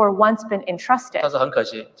for once been entrusted. 但是很可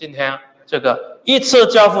惜，今天这个一次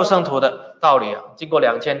交付圣徒的道理啊，经过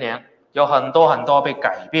2000年，有很多被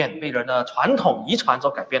改变，被人的传统遗传所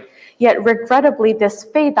改变。 Yet regrettably, this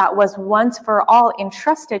faith that was once for all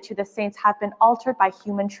entrusted to the saints have been altered by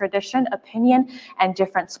human tradition, opinion, and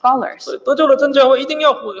different scholars. 所以得救的真教会一定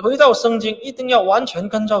要回到圣经，一定要完全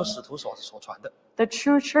跟照使徒所传的。 The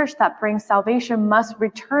true church that brings salvation must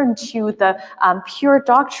return to the pure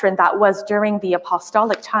doctrine that was during the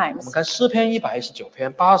apostolic 我 times. 们看诗篇119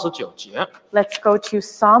篇89节， Let's go to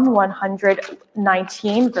Psalm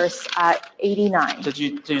 119, verse 89. 这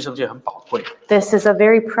句圣经很宝贵 This is a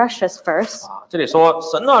very precious verse. 啊！这里说：“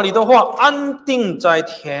神那里的话安定在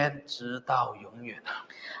天，直到永远啊。”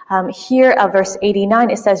 Here, verse 89,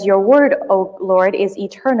 it says, Your word, O Lord, is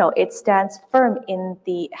eternal. It stands firm in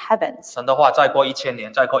the heavens. 神的话再过1000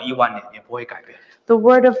年，再过10000年也不会改变。 The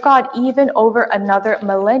word of God, even over another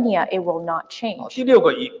millennia, it will not 好， change. 第6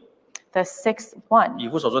个义， The sixth one, 以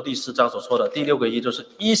弗所书第4章所说的第6个义就是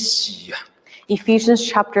一洗啊， Ephesians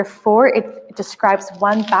chapter 4, it describes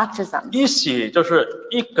one baptism. 一洗就是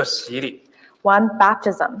一个洗礼， One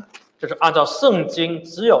baptism, 就是按照圣经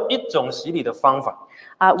只有一种洗礼的方法。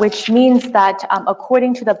 which means that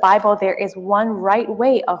according to the Bible, there is one right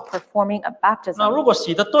way of performing a 那 baptism. 如果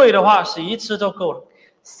洗得对的话，洗一次就够了。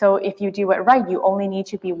 So if you do it right, you only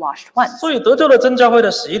need to be washed once. 所以得救的真教会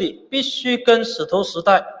的洗礼必须跟使徒时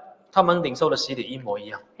代他们领受的洗礼一模一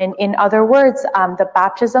样。 And in other words, the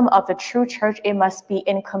baptism of the true church, it must be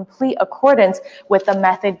in complete accordance with the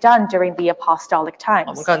method done during the apostolic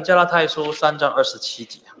我们 times. 看加拉太书3章27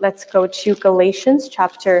节， Let's go to Galatians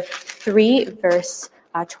chapter 3, verse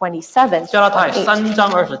 27. 加拉太 28. 3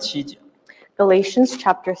章27节， Galatians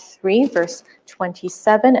chapter 3, verse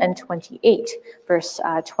 27 and 28. Verse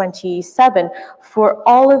 27, For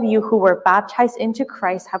all of you who were baptized into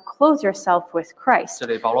Christ have clothed yourself with Christ. 这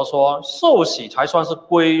里保罗说，受洗才算是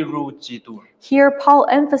归入基督。 Here, Paul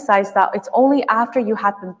emphasized that it's only after you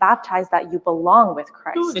have been baptized that you belong with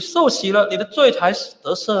因为 Christ. 你受洗了，你的罪才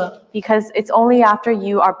得赦啊。 Because it's only after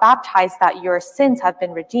you are baptized that your sins have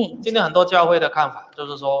been redeemed. 今天很多教会的看法就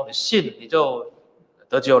是说，你信你就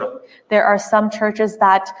得救了。 There are some churches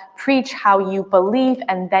that preach how you believe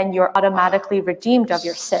and then you're automatically redeemed of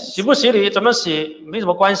your sins. 洗不洗礼，怎么洗没什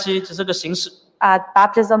么关系，只是个形式。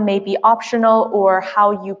 Baptism may be optional or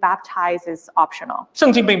how you baptize is optional.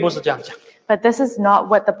 圣经并不是这样讲。 But this is not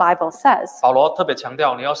what the Bible says. 保罗特别强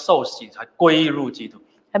调，你要受洗才归入基督。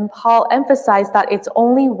 And Paul emphasized that it's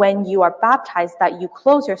only when you are baptized that you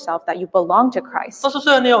close yourself, that you belong to Christ. 但是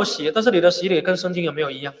虽然你有洗，但是你的洗礼跟圣经有没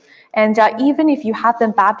有一样？ And even if you have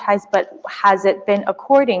been baptized, but has it been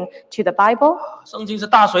according to the Bible? 圣经是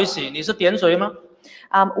大水洗，你是点水吗？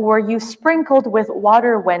 Were you sprinkled with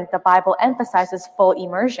water when the Bible emphasizes full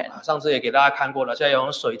immersion? 上次也给大家看过了，现在有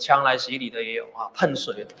用水枪来洗礼的也有啊，喷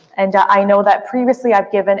水的。 And I know that previously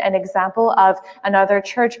I've given an example of another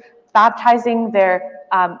church baptizing their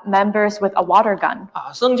members with a water gun.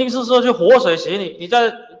 啊，圣经是说去活水洗礼，你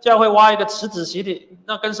在教会挖一个池子洗礼，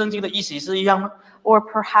那跟圣经的一洗是一样吗？ Or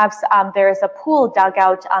perhaps there is a pool dug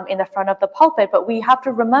out in the front of the pulpit, but we have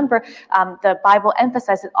to remember the Bible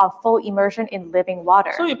emphasizes a full immersion in living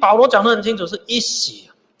water. 所以保罗讲得很清楚，是一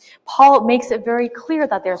洗， Paul makes it very clear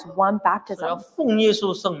that there's one 要 baptism, 奉耶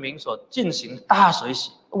稣圣名所进行大水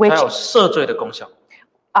洗， Which- 才有赦罪的功效。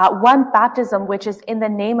 one baptism which is in the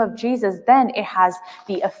name of Jesus, then it has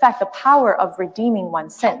the effect, the power of redeeming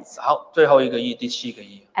one's sins. 好，最后一个义，第7个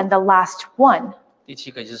义， And the last one, 第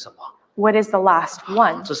7个义是什么？ what is the last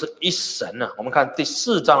one? 这是一神啊！我们看第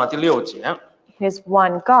4章的第6节， It is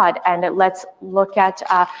one God. And let's look at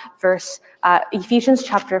verse Ephesians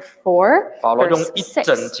chapter 4, 保罗用 verse 一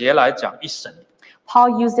整 6. 节来讲一神，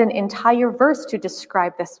 Paul used an entire verse to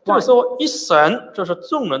describe this 就 one. 是说一神就是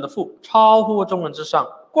众人的父，超乎众人之上，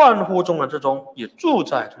冠乎众人之中，也住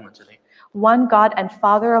在众人之内。 One God and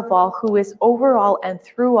Father of all, who is over all and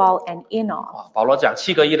through all and in all. 啊，保罗讲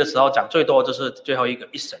7个义的时候，讲最多就是最后一个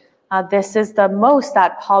一神， This is the most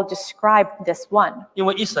that Paul described this one. 因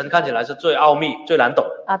为一神看起来是最奥秘、最难懂。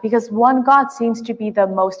 Because one God seems to be the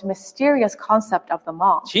most mysterious concept of them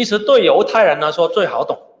all. 其实对犹太人来说最好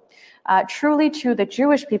懂， Truly, to the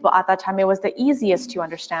Jewish people at that time, it was the easiest to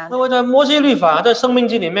understand. 那么在摩西律法，在生命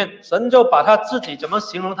记里面，神就把他自己怎么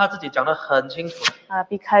形容他自己讲得很清楚。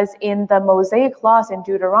Because in the Mosaic laws in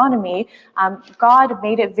Deuteronomy, God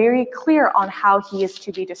made it very clear on how he is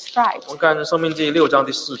to be described. 我们看生命记6章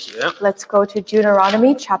第4节。Let's go to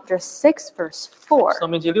Deuteronomy chapter 6, verse 4. 生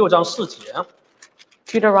命记6章4节。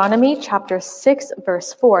Deuteronomy chapter 6,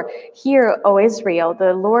 verse 4. Hear, O Israel,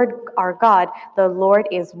 the Lord our God, the Lord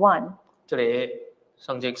is one. 这里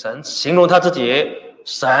圣经神形容他自己，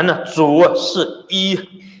神主是一。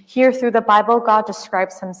Here through the Bible, God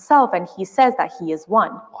describes himself and he says that he is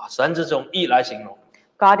one. 哇，神是用一来形容，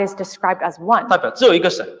 God is described as one, 代表只有一个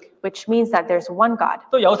神。which means that there's one God.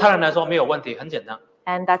 对犹太人来说没有问题，很简单。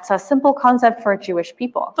And that's a simple concept for Jewish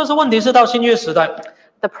people. 但是问题是到新约时代，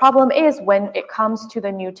 The problem is when it comes to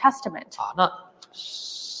the New Testament. 那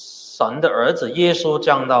神的儿子耶稣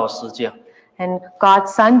降到世界， And God's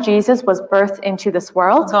son Jesus was birthed into this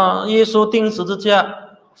world. 那耶稣钉十字架，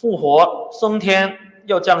复活升天，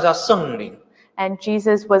又降下圣灵。 And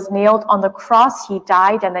Jesus was nailed on the cross, he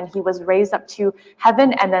died, and then he was raised up to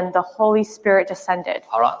heaven, and then the Holy Spirit descended.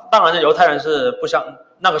 好了，当然犹太人是不相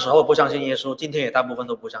那个时候不相信耶稣，今天也大部分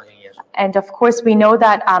都不相信耶稣。 And of course, we know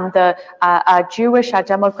that the Jewish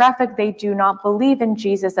demographic, they do not believe in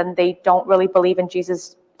Jesus, and they don't really believe in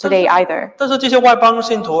Jesus today either. 但是这些外邦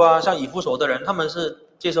信徒啊，像以弗所的人，他们是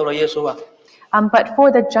接受了耶稣啊。 But for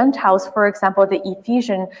the Gentiles, for example, the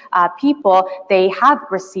Ephesian people, they have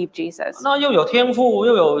received Jesus. 那又有天父，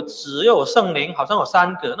又有子，又有圣灵，好像有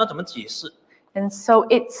3个，那怎么解释？ And so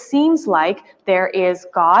it seems like there is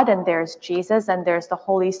God and there's Jesus and there's the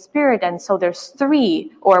Holy Spirit. And so there's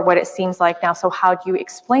 3, or what it seems like now. So how do you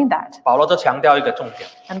explain that? 保罗就强调一个重点，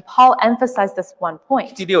 And Paul emphasized this one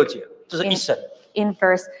point 第6节，这是一神。 in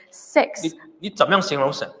verse 6, 你怎么样形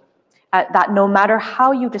容神？ that no matter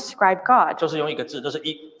how you describe God, 就是用一个字，就是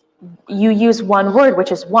一， you use one word,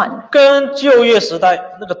 which is one. 跟旧约时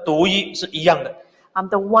代那个独一是一样的。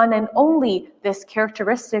 The one and only, this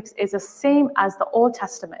characteristics is the same as the Old 我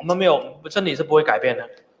Testament. 们没有真理是不会改变的。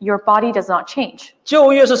 Your body does not change.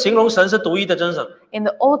 旧约是形容神是独一的真神， In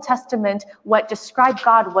the Old Testament, what described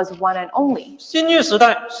God was one and only. 新约时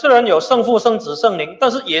代虽然有圣父、圣子、圣灵，但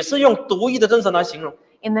是也是用独一的真神来形容。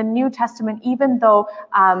 In the New Testament, even though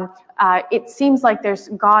it seems like there's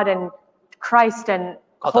God and Christ and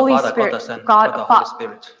God the Holy Father, God Spirit, the Son, God the Holy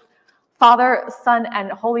Spirit。 Father, Son,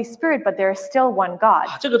 and Holy Spirit, but there is still one God.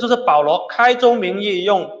 这个就是保罗开宗明义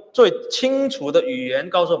用最清楚的语言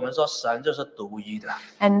告诉我们说，神就是独一的。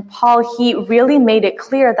 And Paul, he really made it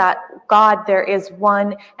clear that God, there is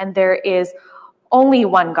one, and there is only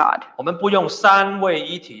one God. 我们不用三位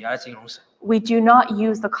一体来形容神。 We do not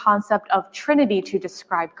use the concept of Trinity to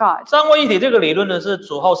describe God. 三位一体这个理论呢，是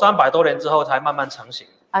主后300多年之后才慢慢成型。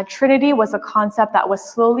 Trinity was a concept that was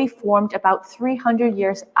slowly formed about 300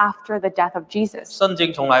 years after the death of Jesus. 圣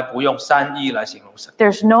经从来不用三一来形容神。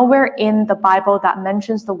 There's nowhere in the Bible that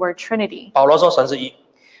mentions the word Trinity. 保罗说神是一。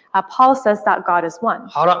 Paul says that God is one.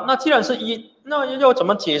 好了，那既然是一，那又怎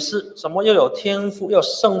么解释什么又有天父，又有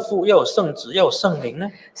圣父，又有圣子，又有圣灵呢？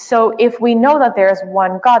 So if we know that there is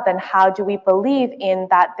one God, then how do we believe in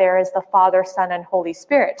that there is the Father, Son, and Holy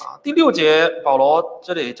Spirit? 第6节保罗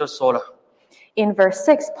这里就说了， In verse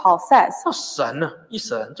 6, Paul says, 那神呢，一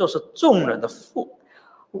神就是众人的父，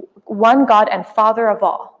 one God and Father of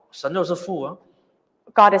all. 神就是父啊。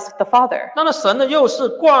 God is the Father, 那神呢，又是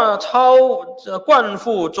冠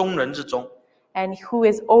覆众人之中 and who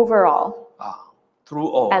is over all 啊 ，through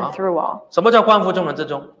all and 啊。 through all. 什么叫冠覆众人之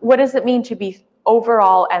中？ What does it mean to be over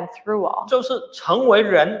all and through all? 就是成为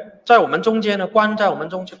人，在我们中间呢，冠在我们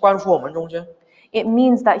中间，冠覆我们中间。 It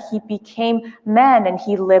means that he became man and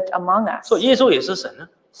he lived among us. 所以耶稣也是神啊。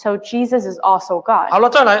 So Jesus is also God. 好了，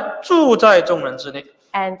再来住在众人之内，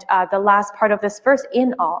 And the last part of this verse,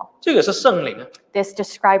 in all, 这个是圣灵啊， this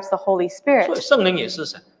describes the Holy 所以 Spirit. 圣灵也是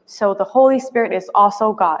神。 So the Holy Spirit is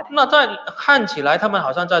also God. 那看起来他们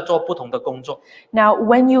好像在做不同的工作， Now,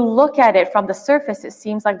 when you look at it from the surface, it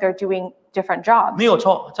seems like they're doing different jobs. 没有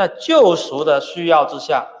错，在救赎的需要之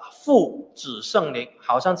下，父子圣灵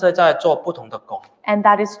好像是在做不同的工。 And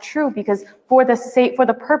that is true because for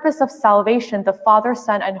the purpose of salvation, the Father,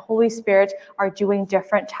 Son, and Holy Spirit are doing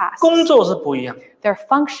different tasks. 工作是不一样， Their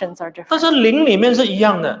functions are 但 different. 是灵里面是一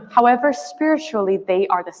样的， However, spiritually, they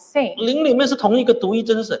are the same. 灵里面是同一个独一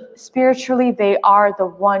真神。 Spiritually, they are the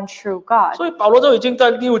one true God. 所以保罗就已经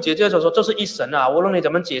在6节就说，这是一神啊，无论你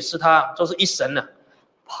怎么解释它，就是一神啊。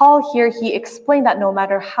 Paul here, he explained that no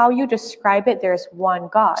matter how you describe it, there's one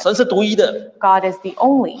God. 神是独一的。 God is the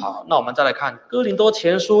only. 好，那我们再来看哥林多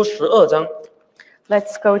前书12章。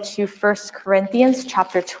Let's go to 1 Corinthians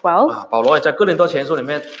chapter 12. 保罗也在哥林多前书里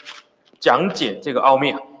面讲解这个奥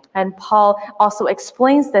秘。 And Paul also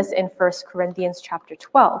explains this in 1 Corinthians chapter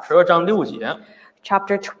 12. 12章6节。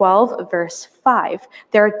 Chapter 12, verse 5.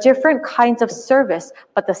 There are different kinds of service,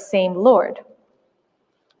 but the same Lord.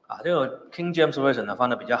 这个 King James Version 呢翻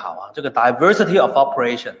得比较好这个 diversity of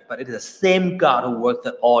operation, but it is the same God who works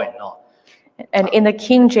it all in all. And in the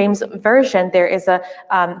King James Version, there's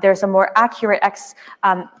a more accurate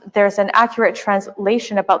there's an accurate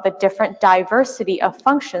translation about the different diversity of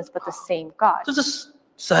functions, but the same God. 这是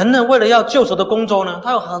神呢为了要救赎的工作呢，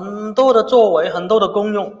他有很多的作为，很多的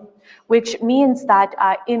功用。 Which means that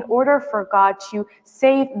in order for God to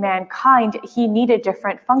save mankind, he needed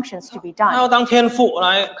different functions to be 他要 done. 当天父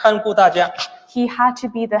来看顾大家， He had to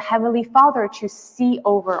be the Heavenly Father to see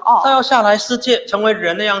over 他 all. 要下来世界成为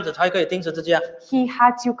人的样子，才可以钉十字架。 He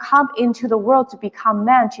had to come into the world to become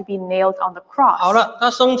man, to be nailed on the 好 cross. 了，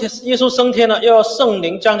耶稣升天了，又要圣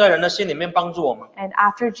灵降在人的心里面帮助我们。 And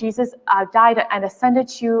after Jesus died and ascended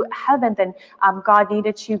to heaven, then God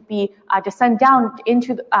needed to be descend down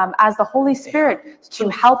into as the Holy Spirit to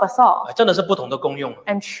help us all. 真的是不同的功用。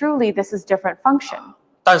 And truly, this is different function.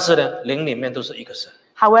 但是呢，灵里面都是一个神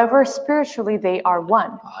However, spiritually, they are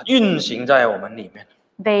one. 运行在我们里面。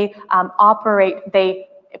 They they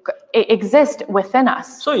exist within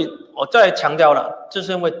us. 所以我再强调了，这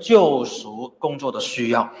是因为救赎工作的需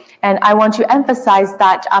要。 And I want to emphasize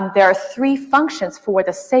that there are three functions for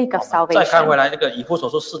the sake of 再看回 salvation. 来这个以弗所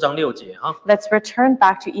书4章6节 Let's return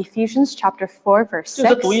back to Ephesians chapter 4, verse 这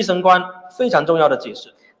是独一 6. 神观非常重要的解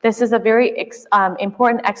释。 This is a very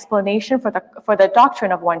important explanation for the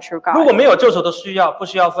doctrine of one true 如果 God. 没有救赎的需要，不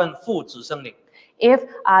需要分父子圣灵。 If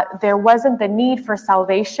there wasn't the need for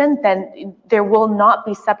salvation, then there will not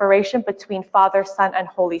be separation between Father, Son, and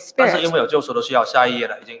Holy 但是因 Spirit. 为有救赎的需要，下一页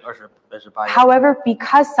了，已经28页。 However,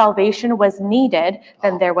 because salvation was needed,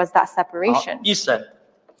 then there was that 好 separation. 一神，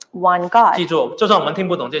 One God. 记住，就算我们听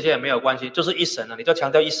不懂这些也没有关系，就是一神了，你就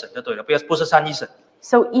强调一神就对了，不是三一神。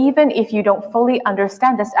 So even if you don't fully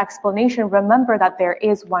understand this explanation, remember that there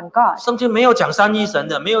is one God. 圣经没有讲三一神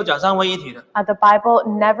的，没有讲三位一体的， The Bible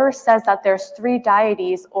never says that there's three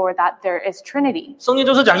deities or that there is Trinity. 圣经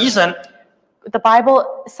就是讲一神。 The Bible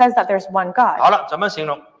says that there's one God. 好了，怎么形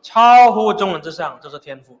容？超乎众人之上，就是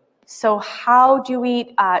天父。 So how do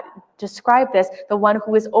we describe this? The one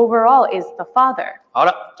who is over all is the Father. 好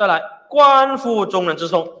了，再来，关乎众人之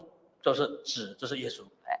中，就是子，就是耶稣。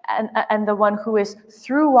 And the one who is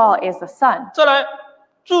through all is the Son. 再来，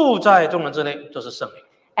住在众人之内，就是圣灵。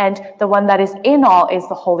 And the one that is in all is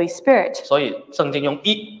the Holy Spirit. 所以圣经用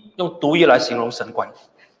独一来形容神观。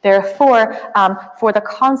 Therefore, for the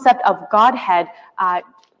concept of Godhead,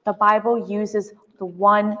 the Bible uses the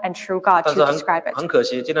one and true God 但 to 是 describe it. 很可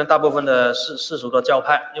惜，今天大部分的世俗的教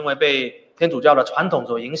派，因为被天主教的传统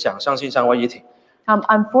所影响，相信三位一体。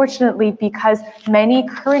 Unfortunately, because many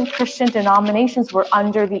current Christian denominations were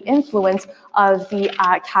under the influence of the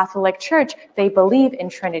Catholic Church, they believe in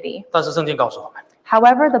Trinity. 但是圣经告诉我们，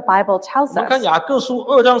 However, the Bible tells 我们看 us, 雅各书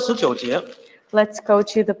2章19节， let's go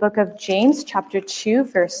to the book of James, chapter 2,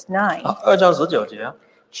 verse 9. 2章19节，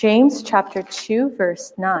 James, chapter 2,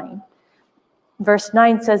 verse 9. Verse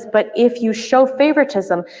 9 says, But if you show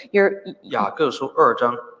favoritism, you're... 雅各书2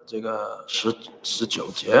章这个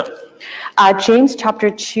19节， James chapter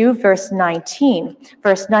 2, verse 19.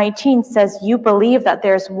 Verse 19 says, You believe that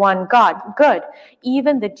there's one God. Good.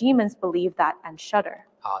 Even the demons believe that and shudder.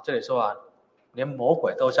 好，这里说连魔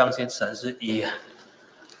鬼都相信神是一。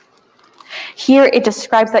 Here it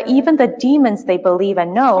describes that even the demons, they believe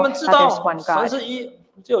and 他 know 们知 that there's 道 one 神 God. 是一，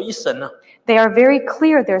只有一神呢。 They are very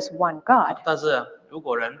clear there's one God. 但是如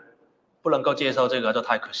果人不能够接受这个，就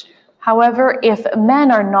太可惜。 However, if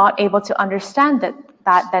men are not able to understand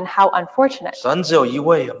that, then how unfortunate. 神只有一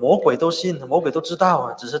位，魔鬼都信，魔鬼都知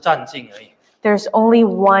道只是战境而已。 There's only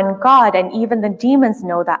one God, and even the demons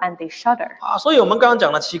know that and they shudder. 所以我们刚刚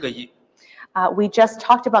讲了7个一， We just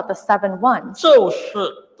talked about the 7 ones. 就是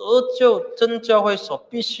得救真教会所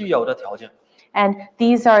必须有的条件。 And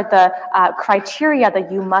these are the criteria that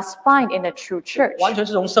you must find in a true church. 完全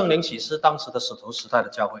是从圣灵启示当时的使徒时代的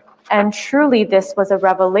教会。 And truly, this was a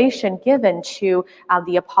revelation given to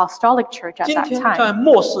the apostolic church at 今 that 天在 time.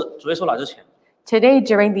 末世主耶稣来之前， Today,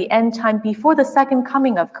 during the end time, before the second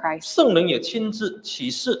coming of Christ, 圣灵也亲自启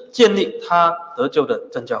示建立他得救的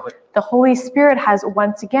真教会。 the Holy Spirit has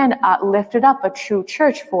once again lifted up a true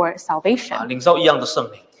church for salvation. 领受一样的圣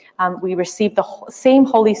灵， We receive the same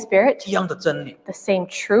Holy Spirit, 一样的真理， the same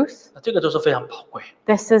truth. 这个就是非常宝贵。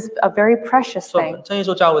 This is a very precious 所以我们 thing. 真耶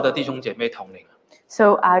稣教会的弟兄姐妹同龄。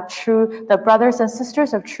So the brothers and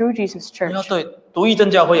sisters of True Jesus 你要 Church, 对独一真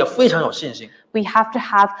教会有非常有信心， we have to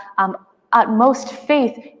have utmost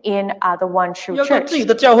faith in the one true 要对自己 church.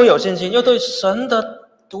 的教会有信心，要对神的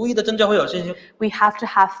独一的真教会有信心。 We have to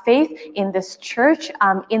have faith in this church,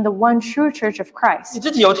 in the one true church of 你 Christ. 自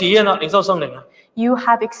己有体验了，领受圣灵了， You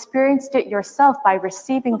have experienced it yourself by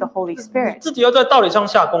receiving the Holy 你 Spirit. 自己要在道理上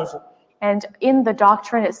下功夫。 And in the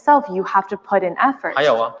doctrine itself, you have to put in effort. 还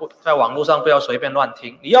有啊，在网络上不要随便乱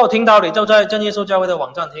听，你要听道理就在真耶稣教会的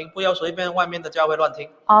网站听，不要随便外面的教会乱听。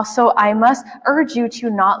 Also, I must urge you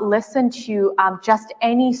to not listen to just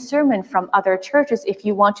any sermon from other churches. If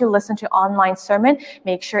you want to listen to online sermon,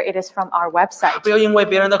 make sure it is from our website. 不要因为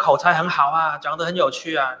别人的口才很好啊，讲得很有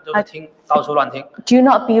趣啊，就会听到处乱听。 Do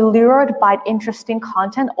not be lured by interesting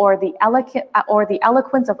content or the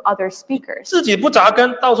eloquence of other speakers. 自己不扎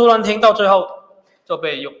根，到处乱听，到最后就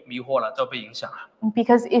被迷惑了，就被影响了。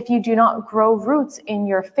 Because if you do not grow roots in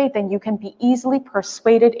your faith, then you can be easily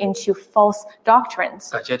persuaded into false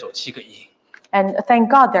doctrines. 感谢主，7个1， And thank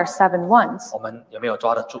God there are 7 ones. 我们有没有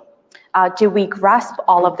抓得住？ Do we grasp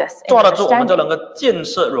all of this in 抓得住，我们就 understanding? 能够建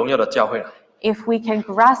设荣耀的教会了。 If we can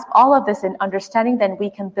grasp all of this in understanding, then we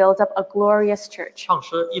can build up a glorious church. 唱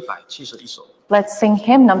诗171首。 Let's sing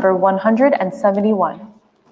hymn number 171.